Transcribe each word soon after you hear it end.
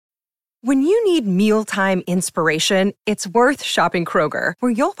When you need mealtime inspiration, it's worth shopping Kroger,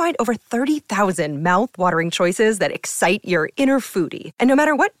 where you'll find over 30,000 mouth-watering choices that excite your inner foodie. And no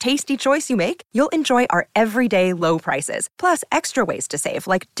matter what tasty choice you make, you'll enjoy our everyday low prices, plus extra ways to save,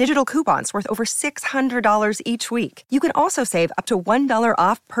 like digital coupons worth over $600 each week. You can also save up to $1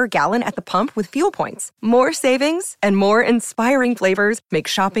 off per gallon at the pump with fuel points. More savings and more inspiring flavors make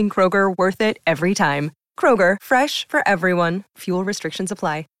shopping Kroger worth it every time. Kroger, fresh for everyone. Fuel restrictions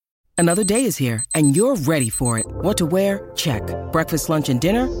apply. Another day is here, and you're ready for it. What to wear? Check. Breakfast, lunch, and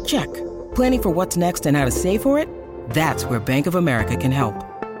dinner? Check. Planning for what's next and how to save for it? That's where Bank of America can help.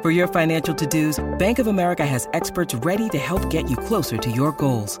 For your financial to-dos, Bank of America has experts ready to help get you closer to your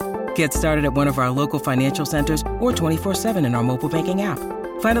goals. Get started at one of our local financial centers or 24/7 in our mobile banking app.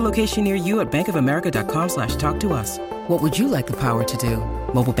 Find a location near you at bankofamerica.com/talktous. What would you like the power to do?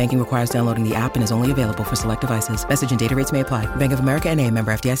 Mobile banking requires downloading the app and is only available for select devices. Message and data rates may apply. Bank of America N.A.,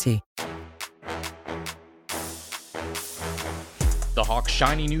 member FDIC. The Hawks'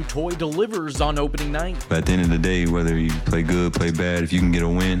 shiny new toy delivers on opening night. At the end of the day, whether you play good, play bad, if you can get a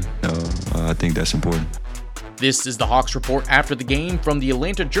win, I think that's important. This is the Hawks Report after the game from the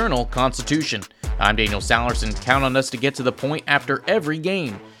Atlanta Journal-Constitution. I'm Daniel Sallerson. Count on us to get to the point after every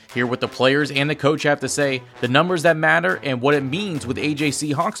game. Hear what the players and the coach have to say, the numbers that matter, and what it means with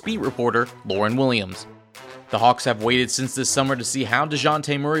AJC Hawks beat reporter Lauren Williams. The Hawks have waited since this summer to see how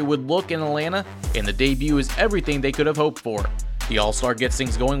DeJounte Murray would look in Atlanta, and the debut is everything they could have hoped for. The All-Star gets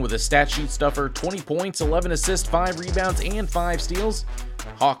things going with a stat sheet stuffer, 20 points, 11 assists, 5 rebounds, and 5 steals.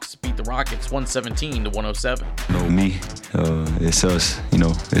 Hawks beat the Rockets 117-107. Me, it's us.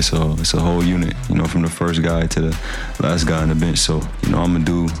 It's a whole unit. From the first guy to the last guy on the bench. So I'm gonna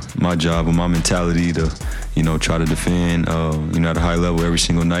do my job with my mentality to try to defend at a high level every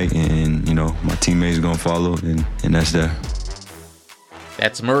single night, and my teammates gonna follow, and that's that.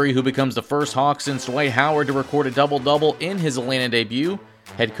 That's Murray, who becomes the first Hawk since Dwight Howard to record a double-double in his Atlanta debut.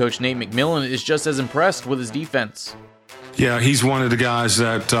 Head coach Nate McMillan is just as impressed with his defense. Yeah, he's one of the guys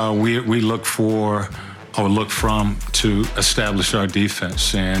that we look for or look from to establish our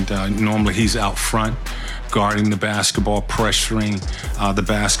defense. And normally he's out front, guarding the basketball, pressuring the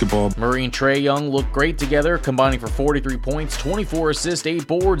basketball. Murray and Trae Young look great together, combining for 43 points, 24 assists, 8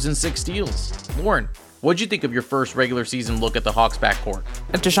 boards, and 6 steals. Lauren, what'd you think of your first regular season look at the Hawks backcourt?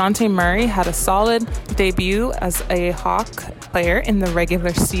 DeJounte Murray had a solid debut as a Hawk player in the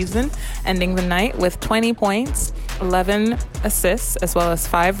regular season, ending the night with 20 points, 11 assists, as well as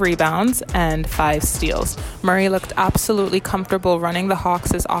 5 rebounds and 5 steals. Murray looked absolutely comfortable running the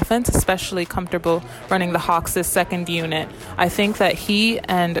Hawks' offense, especially comfortable running the Hawks' second unit. I think that he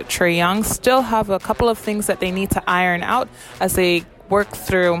and Trae Young still have a couple of things that they need to iron out as they work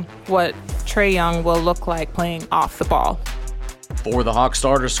through what Trae Young will look like playing off the ball. 4 of the Hawks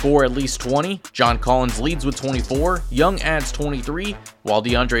starters score at least 20. John Collins leads with 24. Young adds 23, while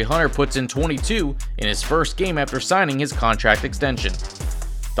DeAndre Hunter puts in 22 in his first game after signing his contract extension.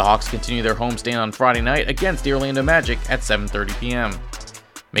 The Hawks continue their homestand on Friday night against the Orlando Magic at 7:30 p.m.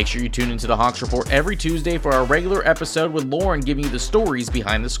 Make sure you tune into the Hawks Report every Tuesday for our regular episode with Lauren giving you the stories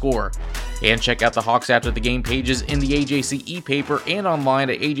behind the score. And check out the Hawks After the Game pages in the AJC e-paper and online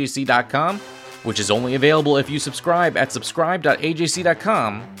at ajc.com, which is only available if you subscribe at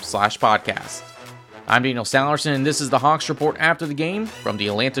subscribe.ajc.com/podcast. I'm Daniel Sallerson, and this is the Hawks Report After the Game from the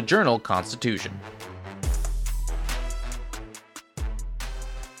Atlanta Journal-Constitution.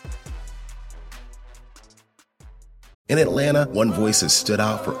 In Atlanta, one voice has stood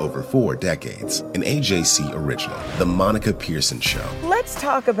out for over 4 decades. An AJC original, The Monica Pearson Show. Let's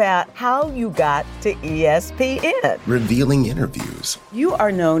talk about how you got to ESPN. Revealing interviews. You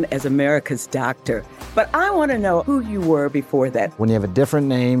are known as America's doctor, but I want to know who you were before that. When you have a different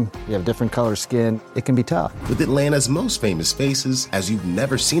name, you have different color skin, it can be tough. With Atlanta's most famous faces as you've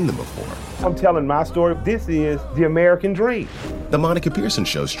never seen them before. I'm telling my story. This is the American dream. The Monica Pearson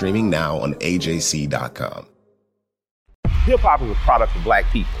Show, streaming now on ajc.com. Hip-hop is a product of black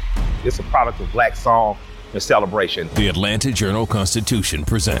people. It's a product of black song and celebration. The Atlanta Journal-Constitution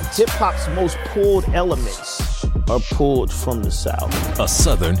presents hip-hop's most pulled elements are pulled from the South. A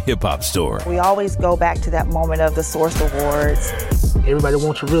Southern hip-hop story. We always go back to that moment of the Source Awards. Everybody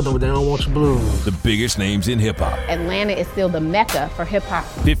wants your rhythm, but they don't want your blues. The biggest names in hip-hop. Atlanta is still the mecca for hip-hop.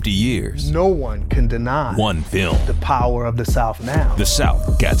 50 years. No one can deny one film. The power of the South now. The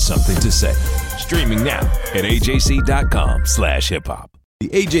South got something to say. Streaming now at ajc.com/hiphop. The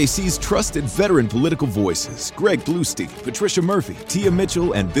AJC's trusted veteran political voices, Greg Bluestein, Patricia Murphy, Tia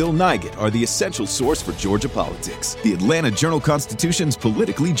Mitchell, and Bill Nygut, are the essential source for Georgia politics. The Atlanta Journal-Constitution's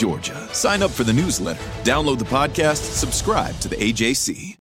Politically Georgia. Sign up for the newsletter, download the podcast, subscribe to the AJC.